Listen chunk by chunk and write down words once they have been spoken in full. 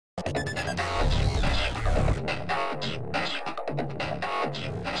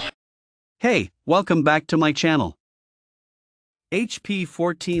Hey, welcome back to my channel. HP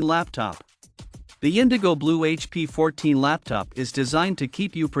 14 Laptop. The Indigo Blue HP 14 laptop is designed to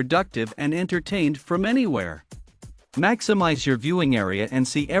keep you productive and entertained from anywhere. Maximize your viewing area and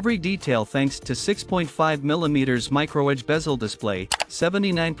see every detail thanks to 6.5mm micro-edge bezel display,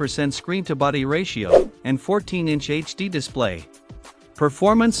 79% screen-to-body ratio, and 14-inch HD display.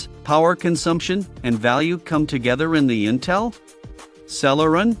 Performance, power consumption, and value come together in the Intel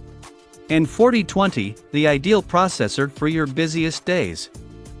Celeron N4020, the ideal processor for your busiest days.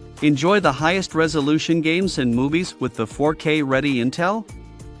 Enjoy the highest resolution games and movies with the 4K-ready Intel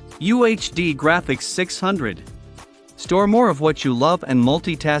UHD Graphics 600. Store more of what you love and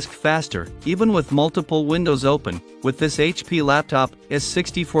multitask faster, even with multiple windows open. With this HP laptop is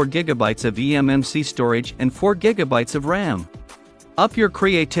 64GB of eMMC storage and 4GB of RAM. Up your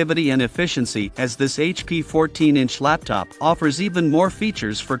creativity and efficiency as this HP 14-inch laptop offers even more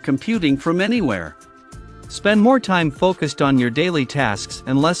features for computing from anywhere. Spend more time focused on your daily tasks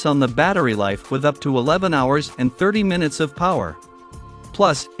and less on the battery life with up to 11 hours and 30 minutes of power.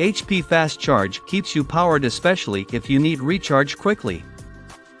 Plus, HP Fast Charge keeps you powered especially if you need recharge quickly.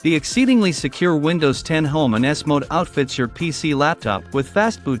 The exceedingly secure Windows 10 Home and S Mode outfits your PC laptop with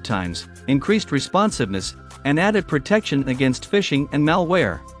fast boot times, increased responsiveness, and added protection against phishing and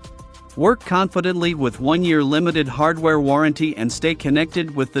malware. Work confidently with 1-year limited hardware warranty and stay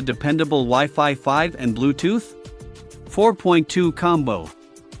connected with the dependable Wi-Fi 5 and Bluetooth 4.2 combo.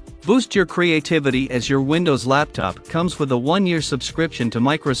 Boost your creativity as your Windows laptop comes with a 1-year subscription to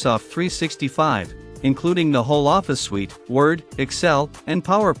Microsoft 365, including the whole Office suite, Word, Excel, and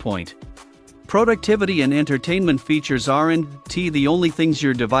PowerPoint. Productivity and entertainment features aren't the only things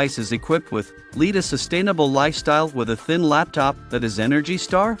your device is equipped with. Lead a sustainable lifestyle with a thin laptop that is Energy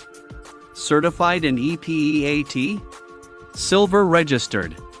Star certified and EPEAT Silver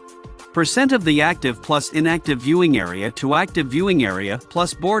registered. Percent of the active plus inactive viewing area to active viewing area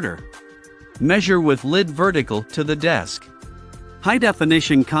plus border. Measure with lid vertical to the desk.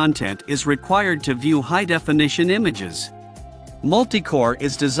 High-definition content is required to view high-definition images. Multi-core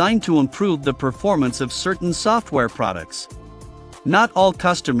is designed to improve the performance of certain software products. Not all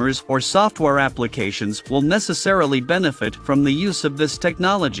customers or software applications will necessarily benefit from the use of this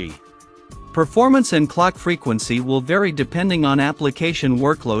technology. Performance and clock frequency will vary depending on application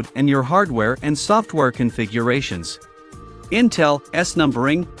workload and your hardware and software configurations. Intel S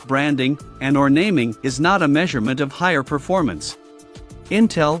numbering, branding, and/or naming is not a measurement of higher performance.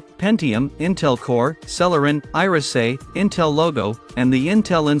 Intel, Pentium, Intel Core, Celeron, Iris A, Intel logo, and the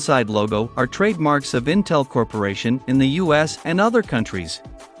Intel Inside logo are trademarks of Intel Corporation in the US and other countries.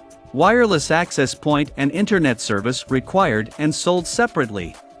 Wireless access point and internet service required and sold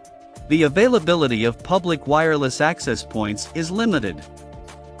separately. The availability of public wireless access points is limited.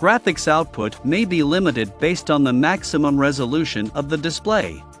 Graphics output may be limited based on the maximum resolution of the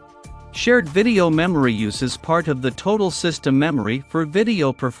display. Shared video memory use is part of the total system memory for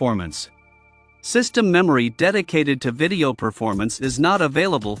video performance. System memory dedicated to video performance is not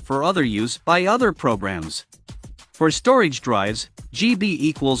available for other use by other programs. For storage drives, GB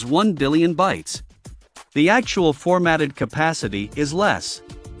equals 1 billion bytes. The actual formatted capacity is less.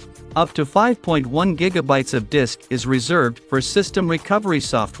 Up to 5.1 GB of disk is reserved for system recovery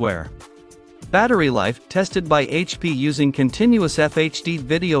software. Battery life tested by HP using continuous FHD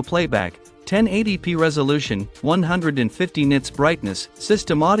video playback, 1080p resolution, 150 nits brightness,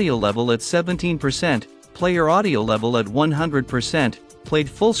 system audio level at 17%, player audio level at 100%, played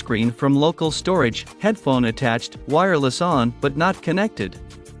full screen from local storage, headphone attached, wireless on but not connected.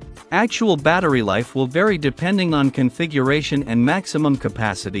 Actual battery life will vary depending on configuration and maximum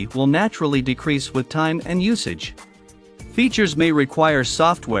capacity will naturally decrease with time and usage. Features may require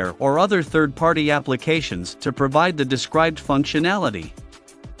software or other third-party applications to provide the described functionality.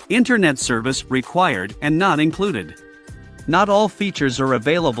 Internet service required and not included. Not all features are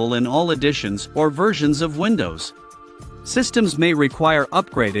available in all editions or versions of Windows. Systems may require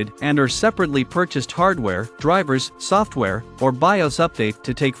upgraded and/or separately purchased hardware, drivers, software, or BIOS update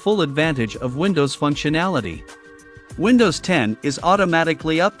to take full advantage of Windows functionality. Windows 10 is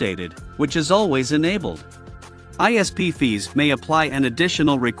automatically updated, which is always enabled. ISP fees may apply and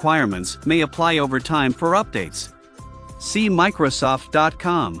additional requirements may apply over time for updates. See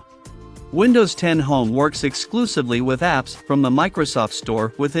Microsoft.com. Windows 10 Home works exclusively with apps from the Microsoft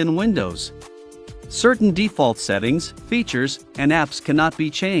Store within Windows. Certain default settings, features, and apps cannot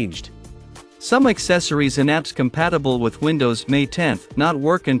be changed. Some accessories and apps compatible with Windows May 10 not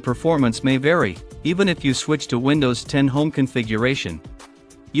work and performance may vary, even if you switch to Windows 10 Home configuration.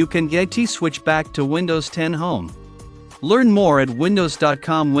 You can switch back to Windows 10 Home. Learn more at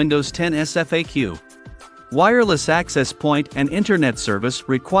windows.com. Windows 10 SFAQ. Wireless access point and internet service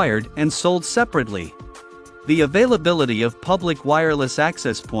required and sold separately. The availability of public wireless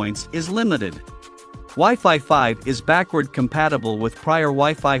access points is limited. Wi-Fi 5 is backward compatible with prior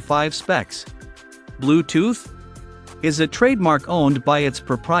Wi-Fi 5 specs. Bluetooth is a trademark owned by its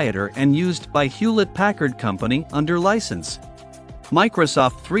proprietor and used by Hewlett-Packard Company under license.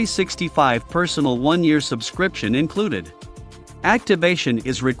 Microsoft 365 Personal 1-year subscription included. Activation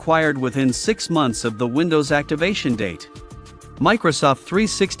is required within 6 months of the Windows activation date. Microsoft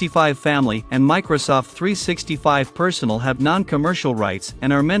 365 Family and Microsoft 365 Personal have non-commercial rights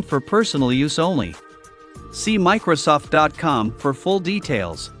and are meant for personal use only. See Microsoft.com for full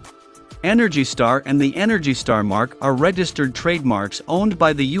details. ENERGY STAR and the ENERGY STAR mark are registered trademarks owned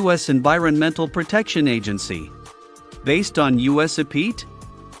by the U.S. Environmental Protection Agency. Based on U.S. EPEAT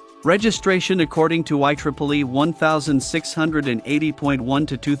registration according to IEEE 1680.1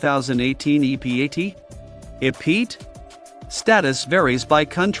 to 2018 EPAT. EPEAT status varies by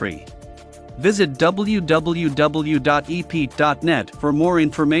country. Visit www.epeat.net for more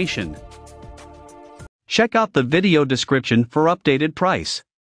information. Check out the video description for updated price.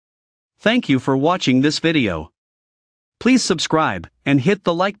 Thank you for watching this video. Please subscribe and hit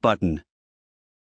the like button.